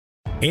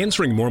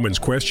Answering Mormons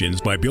Questions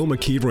by Bill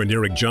McKeever and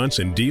Eric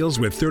Johnson deals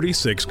with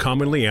 36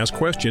 commonly asked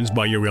questions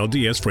by your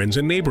LDS friends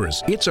and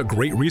neighbors. It's a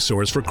great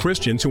resource for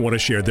Christians who want to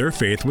share their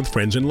faith with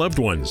friends and loved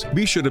ones.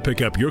 Be sure to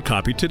pick up your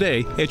copy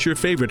today at your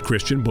favorite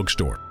Christian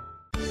bookstore.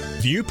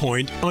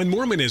 Viewpoint on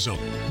Mormonism,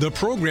 the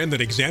program that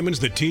examines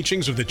the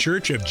teachings of the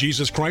Church of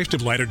Jesus Christ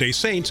of Latter-day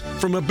Saints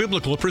from a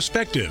biblical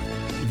perspective.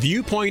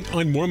 Viewpoint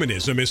on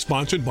Mormonism is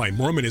sponsored by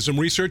Mormonism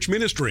Research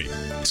Ministry.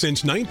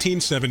 Since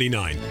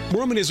 1979,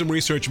 Mormonism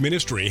Research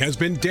Ministry has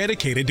been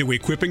dedicated to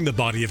equipping the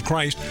body of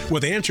Christ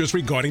with answers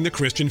regarding the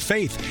Christian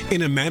faith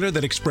in a manner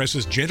that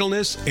expresses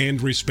gentleness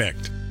and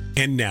respect.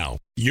 And now,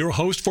 your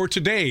host for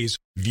today's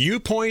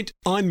Viewpoint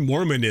on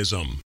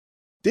Mormonism.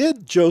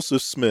 Did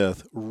Joseph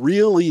Smith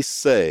really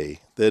say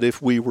that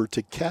if we were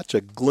to catch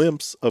a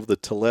glimpse of the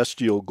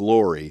telestial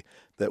glory,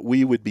 that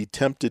we would be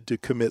tempted to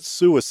commit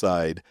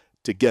suicide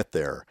to get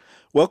there?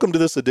 Welcome to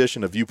this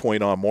edition of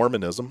Viewpoint on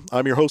Mormonism.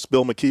 I'm your host,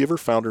 Bill McKeever,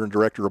 founder and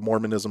director of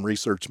Mormonism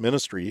Research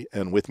Ministry,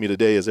 and with me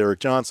today is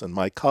Eric Johnson,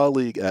 my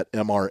colleague at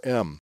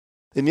MRM.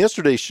 In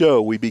yesterday's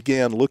show, we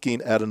began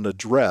looking at an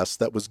address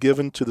that was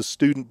given to the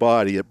student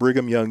body at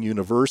Brigham Young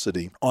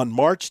University on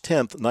March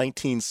 10th,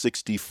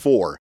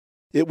 1964.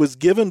 It was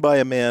given by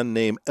a man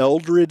named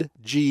Eldred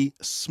G.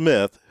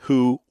 Smith,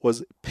 who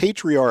was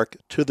patriarch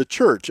to the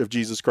Church of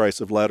Jesus Christ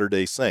of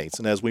Latter-day Saints.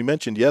 And as we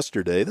mentioned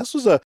yesterday, this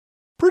was a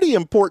pretty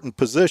important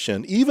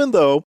position, even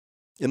though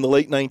in the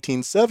late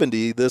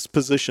 1970s, this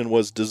position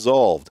was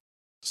dissolved.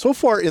 So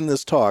far in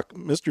this talk,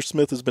 Mr.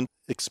 Smith has been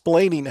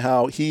explaining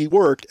how he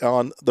worked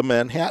on the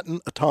Manhattan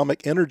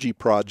Atomic Energy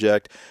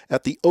Project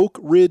at the Oak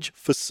Ridge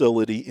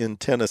facility in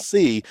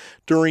Tennessee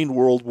during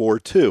World War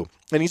II.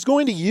 And he's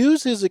going to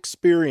use his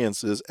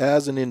experiences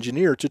as an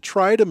engineer to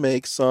try to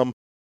make some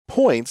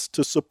points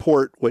to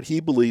support what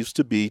he believes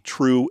to be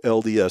true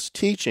LDS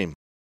teaching.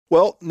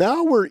 Well,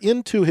 now we're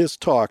into his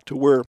talk to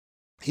where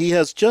he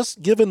has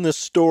just given this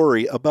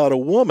story about a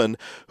woman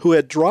who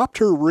had dropped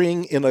her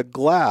ring in a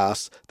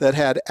glass that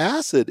had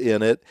acid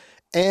in it,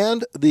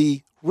 and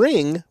the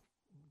ring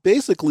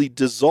basically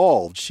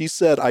dissolved. She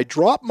said, "I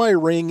dropped my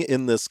ring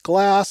in this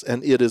glass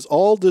and it is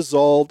all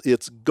dissolved,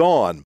 it's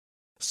gone."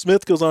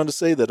 Smith goes on to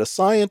say that a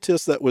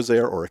scientist that was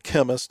there, or a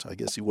chemist, I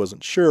guess he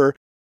wasn't sure,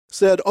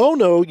 said, "Oh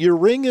no, your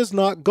ring is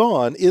not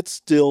gone, it's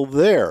still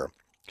there."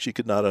 She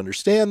could not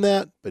understand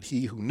that, but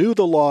he who knew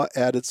the law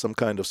added some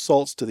kind of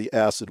salts to the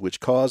acid,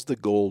 which caused the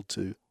gold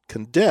to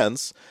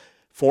condense,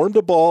 formed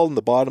a ball in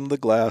the bottom of the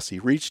glass. He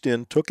reached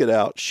in, took it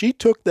out. She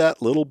took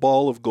that little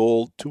ball of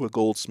gold to a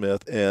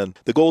goldsmith, and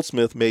the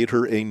goldsmith made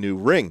her a new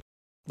ring.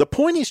 The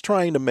point he's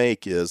trying to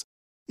make is,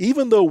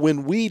 even though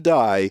when we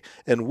die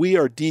and we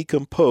are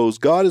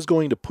decomposed, God is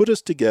going to put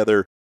us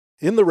together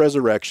in the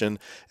resurrection,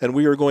 and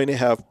we are going to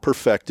have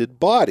perfected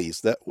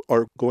bodies that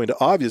are going to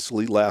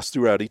obviously last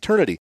throughout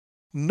eternity.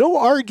 No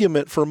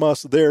argument from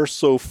us there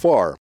so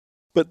far,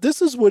 but this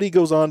is what he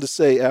goes on to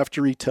say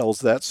after he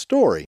tells that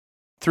story.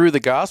 Through the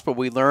gospel,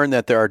 we learn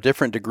that there are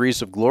different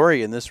degrees of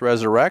glory in this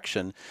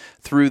resurrection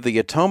through the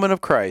atonement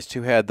of Christ,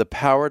 who had the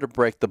power to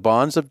break the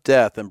bonds of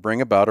death and bring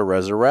about a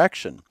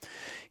resurrection.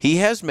 He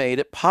has made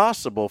it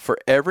possible for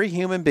every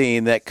human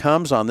being that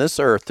comes on this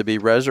earth to be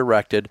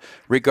resurrected,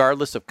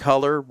 regardless of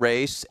color,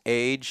 race,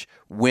 age,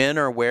 when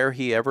or where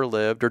he ever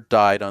lived or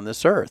died on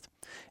this earth.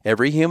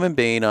 Every human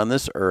being on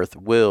this earth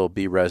will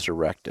be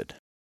resurrected.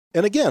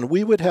 And again,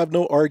 we would have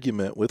no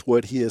argument with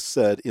what he has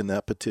said in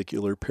that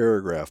particular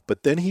paragraph.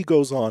 But then he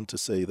goes on to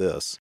say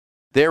this.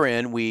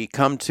 Therein, we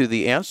come to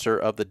the answer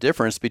of the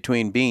difference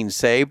between being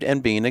saved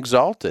and being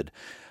exalted.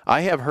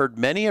 I have heard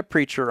many a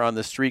preacher on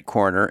the street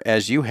corner,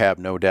 as you have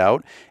no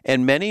doubt,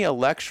 and many a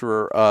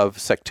lecturer of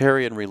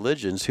sectarian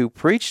religions who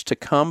preach to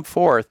come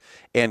forth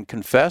and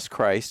confess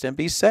Christ and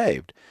be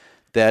saved.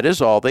 That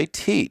is all they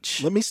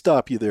teach. Let me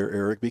stop you there,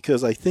 Eric,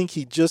 because I think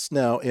he just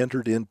now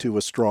entered into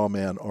a straw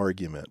man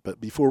argument.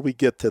 But before we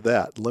get to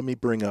that, let me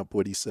bring up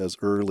what he says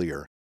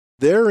earlier.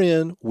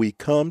 Therein, we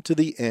come to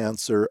the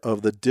answer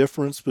of the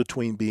difference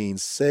between being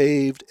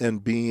saved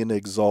and being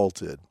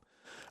exalted.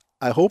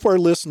 I hope our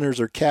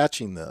listeners are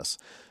catching this.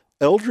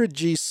 Eldred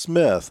G.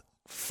 Smith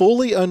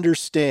fully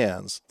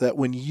understands that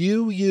when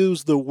you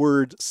use the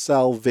word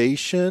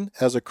salvation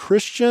as a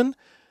Christian,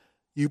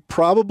 you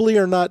probably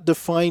are not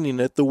defining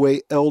it the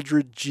way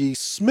Eldred G.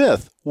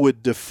 Smith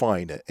would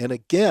define it. And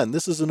again,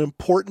 this is an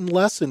important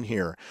lesson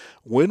here.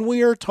 When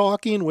we are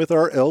talking with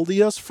our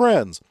LDS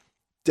friends,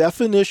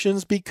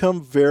 definitions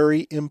become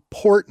very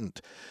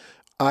important.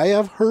 I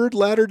have heard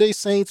Latter-day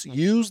Saints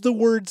use the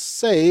word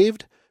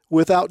saved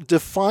without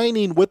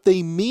defining what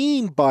they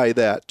mean by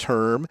that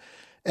term.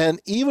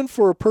 And even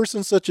for a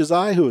person such as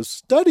I who has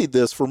studied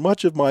this for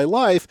much of my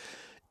life,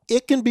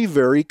 it can be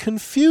very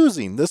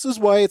confusing. This is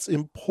why it's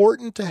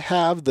important to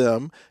have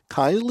them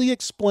kindly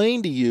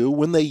explain to you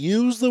when they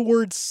use the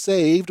word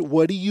saved,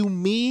 what do you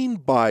mean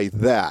by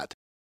that?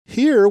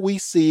 Here we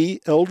see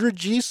Eldred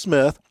G.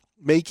 Smith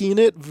making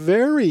it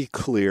very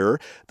clear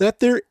that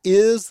there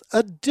is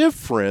a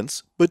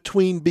difference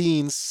between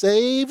being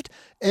saved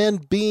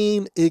and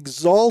being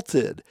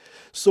exalted.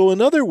 So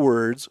in other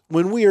words,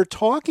 when we are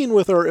talking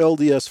with our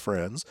LDS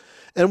friends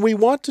and we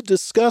want to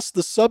discuss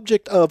the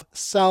subject of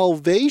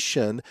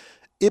salvation,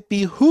 it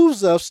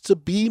behooves us to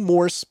be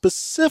more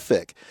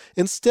specific.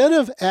 Instead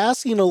of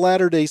asking a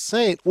Latter-day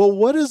Saint, well,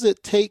 what does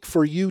it take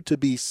for you to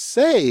be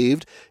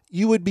saved?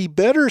 You would be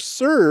better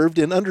served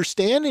in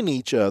understanding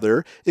each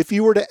other if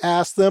you were to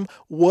ask them,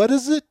 what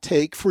does it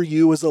take for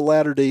you as a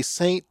Latter-day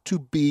Saint to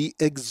be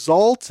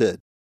exalted?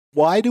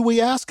 Why do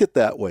we ask it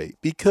that way?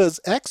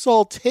 Because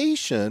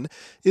exaltation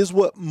is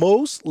what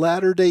most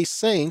Latter-day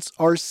Saints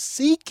are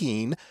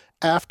seeking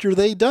after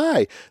they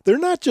die. They're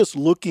not just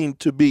looking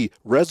to be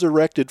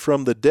resurrected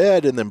from the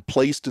dead and then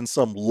placed in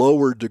some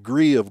lower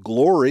degree of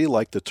glory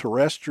like the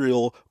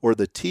terrestrial or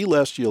the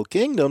telestial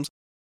kingdoms.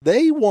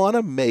 They want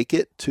to make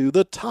it to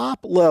the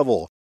top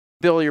level.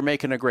 Bill, you're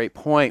making a great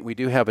point. We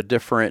do have a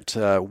different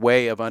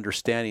way of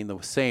understanding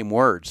the same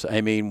words. I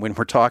mean, when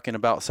we're talking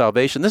about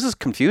salvation, this is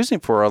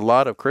confusing for a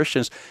lot of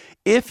Christians.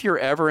 If you're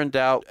ever in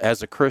doubt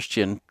as a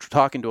Christian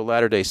talking to a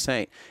Latter-day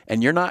Saint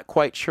and you're not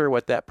quite sure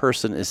what that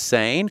person is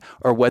saying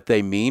or what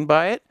they mean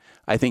by it,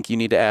 I think you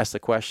need to ask the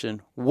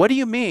question, what do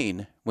you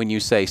mean when you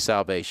say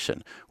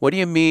salvation? What do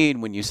you mean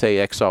when you say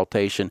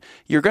exaltation?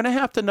 You're going to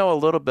have to know a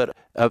little bit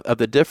of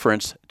the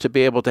difference to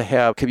be able to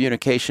have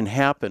communication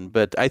happen.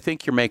 But I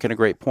think you're making a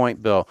great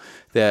point, Bill,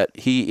 that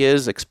he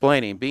is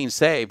explaining being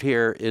saved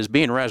here is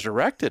being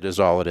resurrected is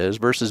all it is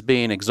versus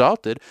being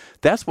exalted.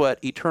 That's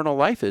what eternal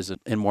life is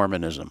in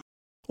Mormonism.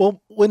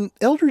 Well, when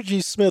Elder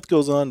G. Smith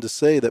goes on to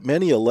say that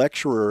many a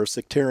lecturer of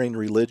sectarian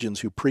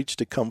religions who preach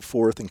to come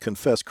forth and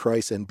confess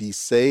Christ and be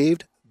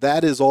saved,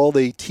 that is all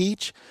they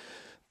teach,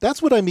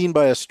 that's what I mean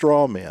by a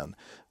straw man.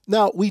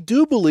 Now, we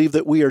do believe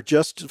that we are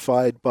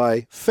justified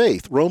by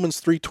faith. Romans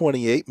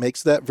 3:28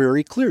 makes that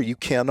very clear. You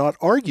cannot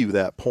argue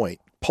that point.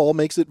 Paul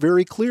makes it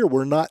very clear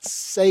we're not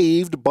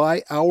saved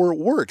by our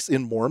works.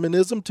 In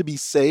Mormonism, to be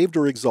saved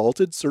or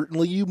exalted,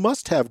 certainly you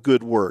must have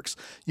good works.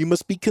 You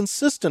must be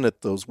consistent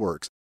at those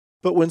works.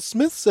 But when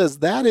Smith says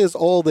that is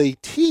all they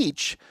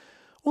teach,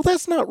 well,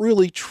 that's not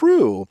really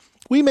true.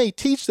 We may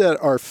teach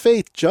that our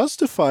faith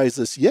justifies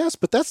us, yes,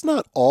 but that's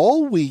not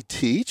all we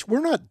teach. We're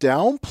not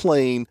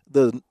downplaying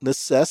the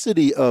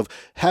necessity of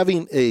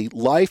having a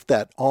life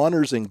that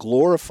honors and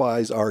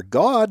glorifies our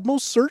God.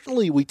 Most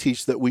certainly we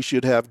teach that we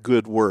should have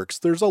good works.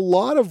 There's a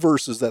lot of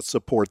verses that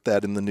support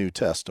that in the New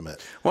Testament.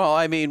 Well,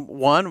 I mean,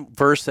 one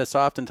verse that's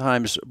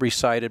oftentimes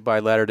recited by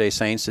Latter-day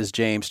Saints is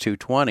James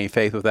 2:20,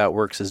 faith without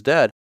works is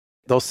dead.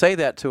 They'll say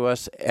that to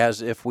us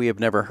as if we have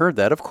never heard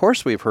that. Of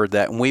course we've heard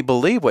that, and we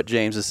believe what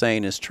James is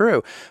saying is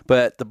true.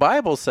 But the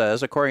Bible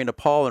says, according to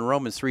Paul in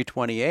Romans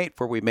 3:28,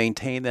 for we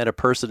maintain that a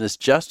person is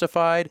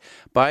justified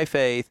by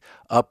faith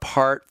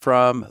apart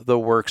from the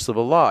works of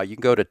the law. You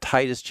can go to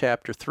Titus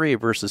chapter 3,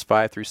 verses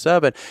 5 through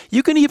 7.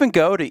 You can even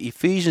go to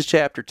Ephesians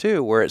chapter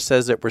 2, where it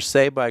says that we're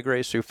saved by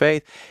grace through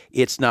faith.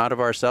 It's not of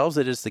ourselves.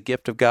 It is the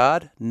gift of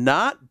God,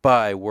 not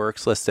by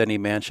works, lest any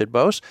man should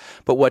boast.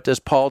 But what does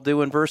Paul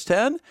do in verse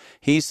 10?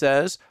 He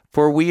says,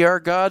 for we are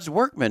God's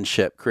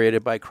workmanship,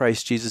 created by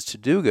Christ Jesus to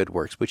do good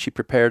works, which he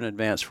prepared in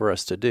advance for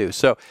us to do.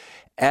 So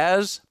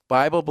as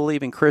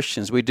Bible-believing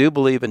Christians, we do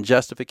believe in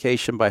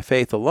justification by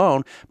faith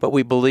alone, but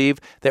we believe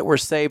that we're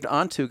saved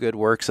unto good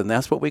works, and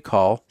that's what we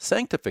call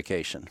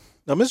sanctification.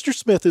 Now, Mr.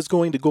 Smith is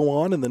going to go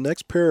on in the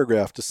next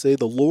paragraph to say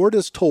the Lord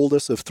has told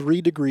us of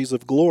 3 degrees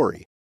of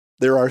glory.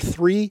 There are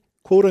 3,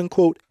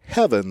 quote-unquote,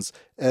 heavens,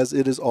 as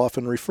it is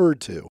often referred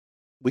to.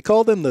 We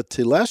call them the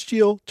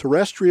telestial,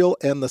 terrestrial,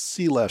 and the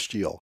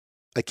celestial.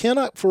 I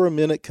cannot for a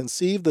minute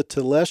conceive the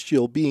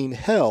telestial being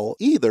hell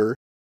either,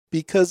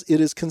 because it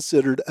is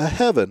considered a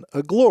heaven,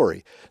 a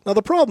glory. Now,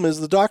 the problem is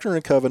the Doctrine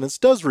and Covenants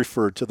does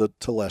refer to the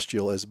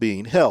telestial as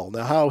being hell.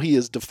 Now, how he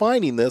is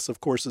defining this, of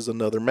course, is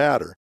another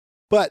matter.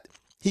 But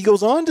he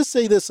goes on to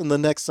say this in the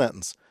next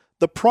sentence.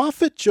 The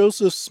prophet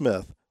Joseph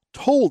Smith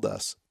told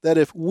us that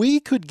if we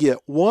could get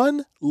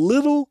one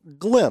little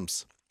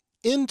glimpse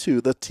into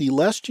the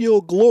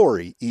telestial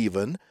glory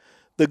even,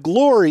 the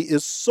glory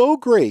is so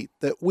great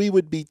that we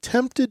would be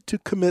tempted to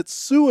commit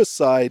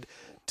suicide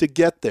to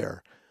get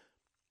there.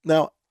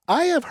 Now,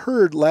 I have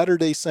heard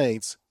Latter-day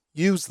Saints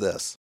use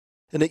this,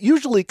 and it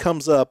usually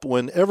comes up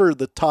whenever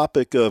the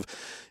topic of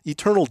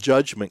eternal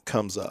judgment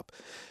comes up.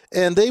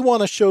 And they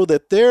want to show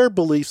that their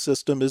belief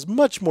system is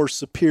much more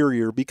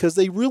superior because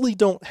they really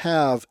don't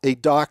have a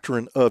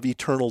doctrine of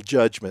eternal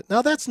judgment.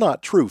 Now, that's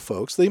not true,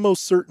 folks. They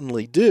most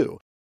certainly do.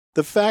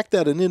 The fact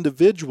that an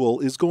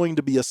individual is going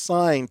to be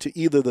assigned to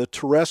either the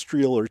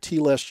terrestrial or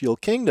telestial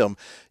kingdom,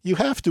 you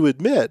have to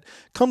admit,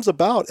 comes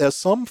about as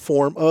some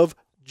form of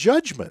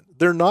judgment.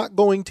 They're not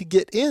going to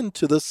get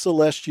into the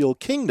celestial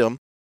kingdom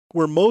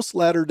where most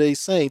Latter-day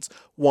Saints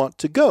want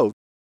to go.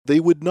 They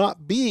would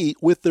not be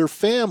with their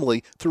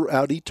family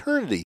throughout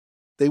eternity.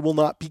 They will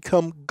not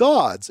become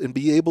gods and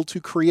be able to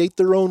create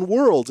their own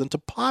worlds and to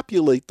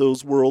populate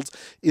those worlds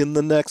in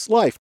the next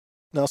life.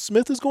 Now,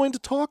 Smith is going to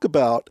talk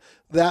about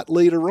that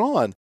later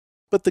on.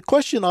 But the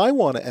question I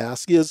want to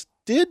ask is,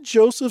 did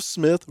Joseph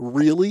Smith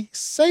really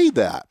say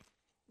that?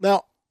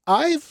 Now,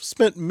 I've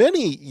spent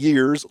many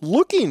years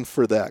looking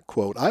for that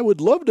quote. I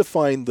would love to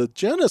find the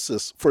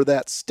genesis for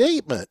that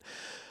statement.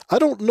 I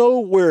don't know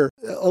where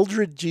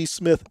Eldred G.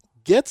 Smith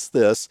gets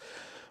this,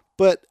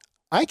 but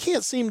I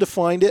can't seem to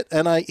find it,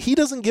 and he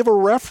doesn't give a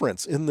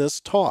reference in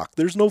this talk.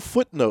 There's no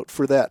footnote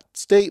for that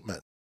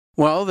statement.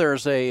 Well,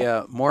 there's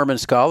a Mormon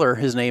scholar.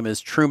 His name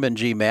is Truman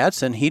G.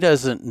 Madsen. He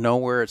doesn't know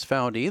where it's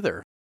found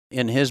either.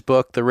 In his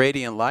book, The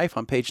Radiant Life,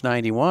 on page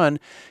 91,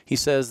 he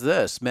says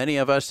this: many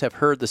of us have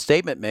heard the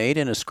statement made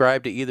and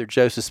ascribed to either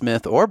Joseph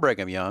Smith or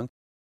Brigham Young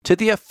to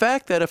the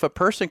effect that if a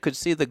person could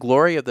see the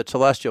glory of the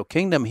celestial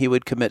kingdom, he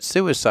would commit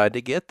suicide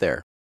to get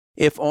there.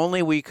 If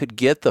only we could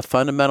get the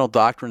fundamental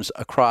doctrines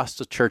across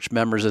to church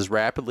members as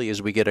rapidly as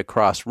we get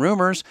across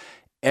rumors,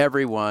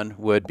 everyone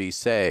would be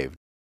saved.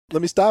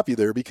 Let me stop you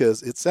there,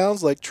 because it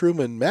sounds like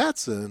Truman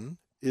Madsen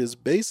is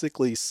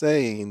basically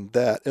saying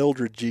that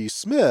Eldred G.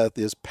 Smith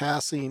is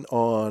passing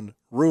on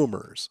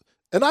rumors.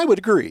 And I would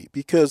agree,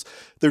 because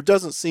there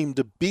doesn't seem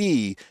to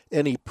be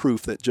any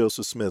proof that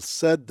Joseph Smith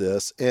said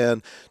this,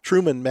 and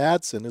Truman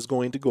Madsen is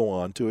going to go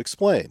on to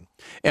explain.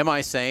 Am I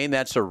saying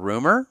that's a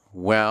rumor?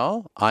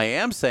 Well, I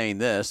am saying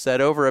this,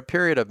 that over a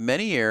period of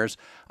many years,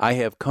 I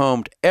have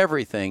combed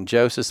everything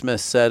Joseph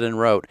Smith said and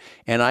wrote,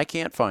 and I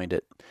can't find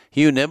it.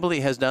 Hugh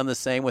Nibley has done the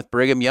same with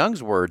Brigham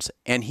Young's words,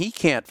 and he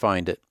can't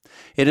find it.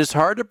 It is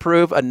hard to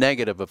prove a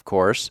negative, of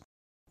course.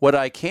 What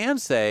I can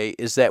say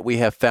is that we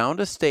have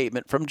found a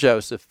statement from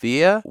Joseph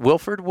via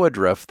Wilford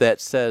Woodruff that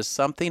says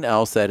something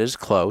else that is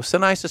close,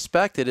 and I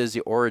suspect it is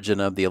the origin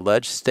of the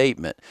alleged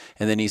statement.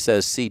 And then he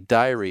says, see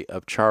Diary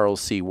of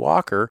Charles C.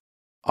 Walker,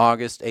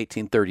 August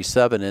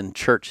 1837, in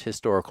Church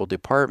Historical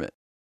Department.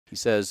 He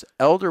says,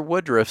 Elder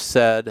Woodruff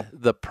said,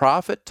 the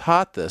prophet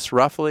taught this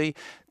roughly,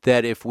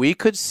 that if we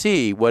could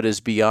see what is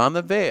beyond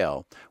the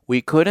veil,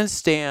 we couldn't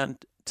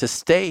stand to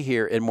stay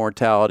here in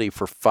mortality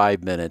for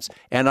 5 minutes.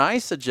 And I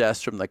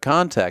suggest from the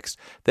context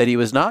that he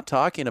was not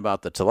talking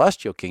about the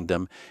celestial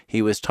kingdom.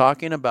 He was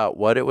talking about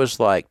what it was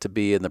like to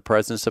be in the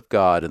presence of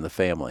God in the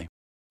family.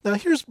 Now,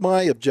 here's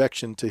my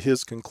objection to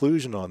his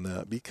conclusion on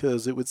that,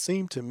 because it would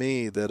seem to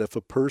me that if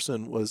a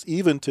person was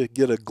even to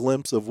get a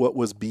glimpse of what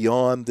was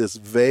beyond this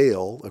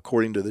veil,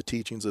 according to the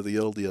teachings of the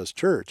LDS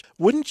Church,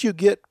 wouldn't you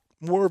get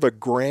more of a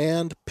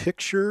grand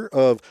picture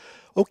of,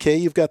 okay,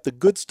 you've got the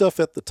good stuff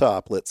at the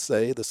top, let's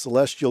say, the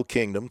celestial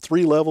kingdom,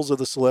 3 levels of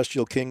the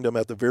celestial kingdom.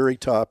 At the very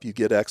top, you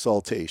get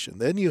exaltation.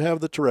 Then you have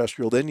the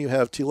terrestrial, then you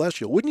have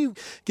telestial. Wouldn't you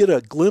get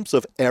a glimpse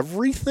of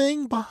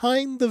everything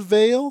behind the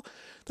veil?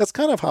 That's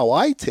kind of how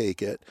I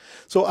take it.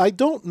 So I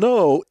don't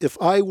know if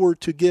I were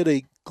to get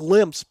a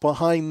glimpse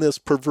behind this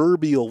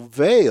proverbial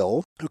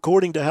veil,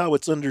 according to how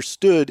it's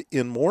understood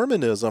in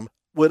Mormonism,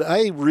 would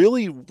I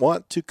really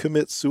want to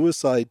commit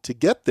suicide to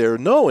get there,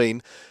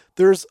 knowing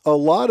there's a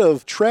lot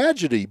of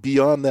tragedy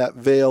beyond that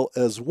veil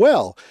as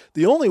well?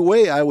 The only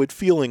way I would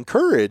feel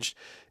encouraged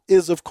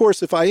is, of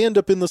course, if I end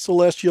up in the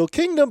celestial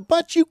kingdom,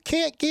 but you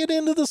can't get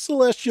into the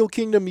celestial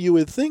kingdom, you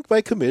would think,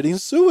 by committing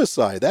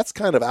suicide. That's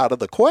kind of out of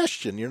the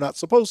question. You're not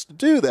supposed to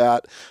do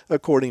that,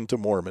 according to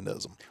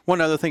Mormonism.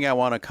 One other thing I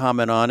want to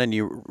comment on, and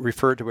you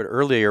referred to it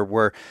earlier,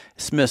 where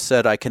Smith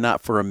said, I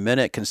cannot for a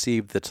minute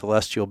conceive the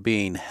celestial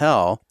being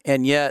hell.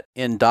 And yet,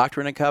 in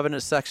Doctrine and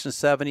Covenants, section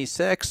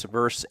 76,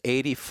 verse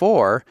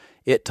 84,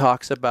 it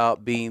talks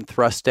about being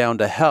thrust down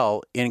to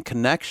hell in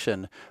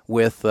connection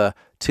with the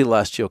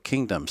celestial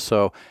kingdom.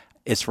 So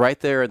it's right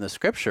there in the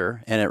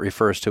scripture, and it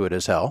refers to it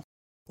as hell.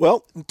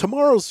 Well,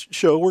 tomorrow's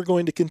show, we're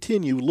going to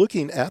continue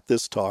looking at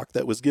this talk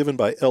that was given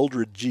by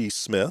Eldred G.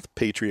 Smith,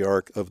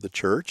 Patriarch of the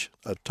Church,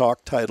 a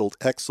talk titled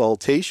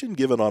Exaltation,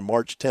 given on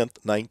March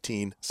 10th,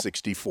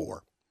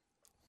 1964.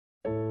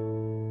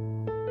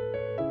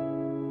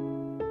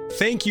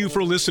 Thank you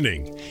for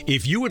listening.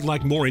 If you would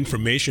like more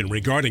information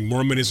regarding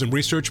Mormonism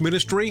Research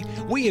Ministry,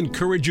 we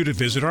encourage you to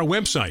visit our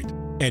website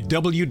at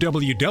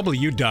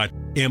www.mrm.org,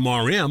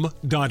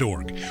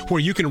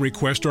 where you can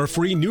request our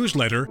free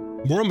newsletter,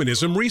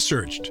 Mormonism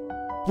Researched.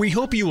 We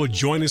hope you will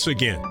join us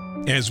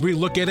again as we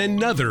look at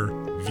another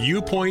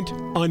viewpoint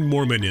on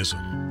Mormonism.